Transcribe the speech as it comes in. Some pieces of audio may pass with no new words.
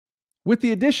With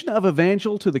the addition of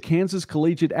Evangel to the Kansas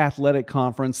Collegiate Athletic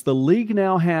Conference, the league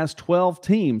now has 12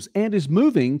 teams and is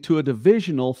moving to a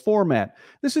divisional format.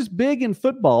 This is big in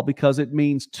football because it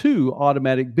means two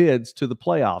automatic bids to the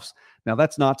playoffs. Now,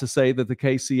 that's not to say that the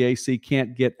KCAC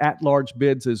can't get at-large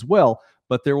bids as well,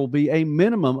 but there will be a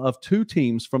minimum of two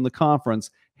teams from the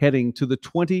conference heading to the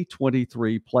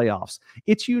 2023 playoffs.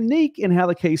 It's unique in how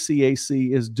the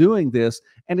KCAC is doing this,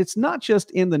 and it's not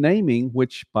just in the naming,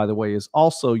 which, by the way, is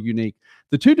also unique.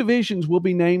 The two divisions will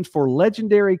be named for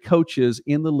legendary coaches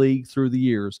in the league through the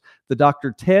years: the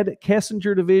Dr. Ted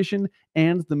Kessinger division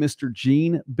and the Mr.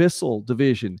 Gene Bissell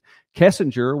division.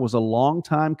 Kessinger was a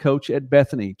longtime coach at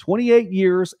Bethany, 28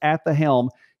 years at the helm.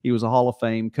 He was a Hall of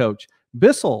Fame coach.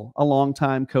 Bissell, a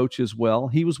longtime coach as well.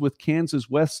 He was with Kansas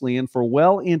Wesleyan for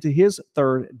well into his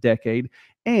third decade,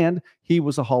 and he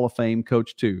was a Hall of Fame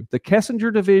coach too. The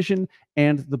Kessinger division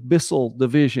and the Bissell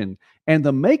division. And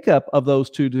the makeup of those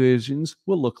two divisions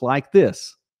will look like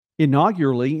this.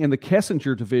 Inaugurally, in the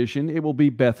Kessinger division, it will be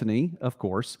Bethany, of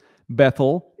course,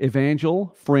 Bethel,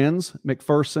 Evangel, Friends,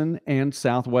 McPherson, and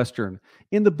Southwestern.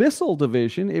 In the Bissell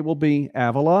division, it will be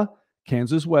Avila,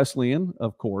 Kansas Wesleyan,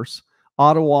 of course,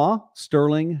 Ottawa,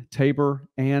 Sterling, Tabor,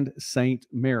 and St.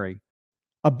 Mary.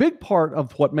 A big part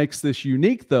of what makes this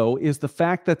unique, though, is the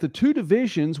fact that the two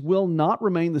divisions will not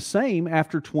remain the same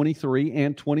after 23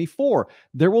 and 24.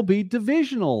 There will be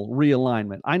divisional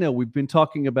realignment. I know we've been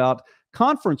talking about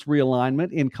conference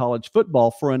realignment in college football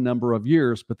for a number of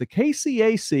years, but the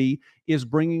KCAC is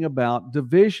bringing about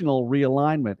divisional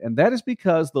realignment, and that is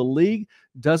because the league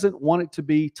doesn't want it to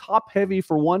be top-heavy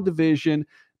for one division,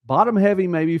 bottom heavy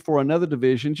maybe for another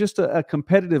division, just a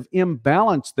competitive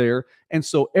imbalance there. And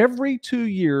so every 2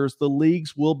 years, the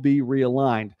leagues will be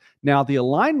realigned. Now, the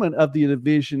alignment of the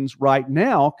divisions right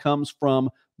now comes from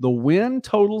the win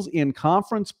totals in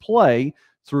conference play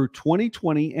through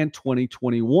 2020 and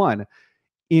 2021.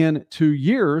 In 2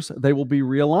 years, they will be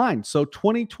realigned. So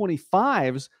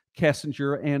 2025's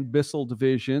Kessinger and Bissell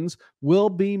divisions will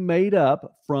be made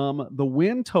up from the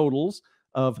win totals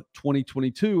of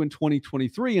 2022 and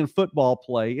 2023 in football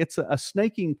play. It's a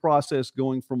snaking process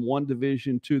going from one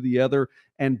division to the other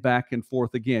and back and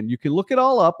forth again. You can look it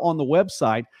all up on the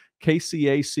website,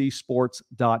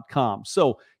 kcacsports.com.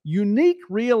 So, unique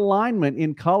realignment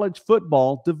in college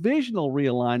football, divisional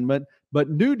realignment, but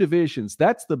new divisions.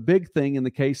 That's the big thing in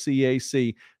the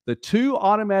KCAC. The two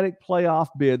automatic playoff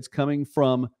bids coming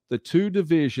from the two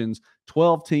divisions,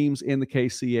 12 teams in the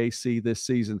KCAC this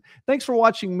season. Thanks for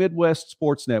watching Midwest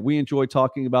Sportsnet. We enjoy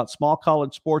talking about small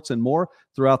college sports and more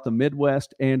throughout the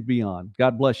Midwest and beyond.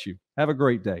 God bless you. Have a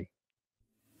great day.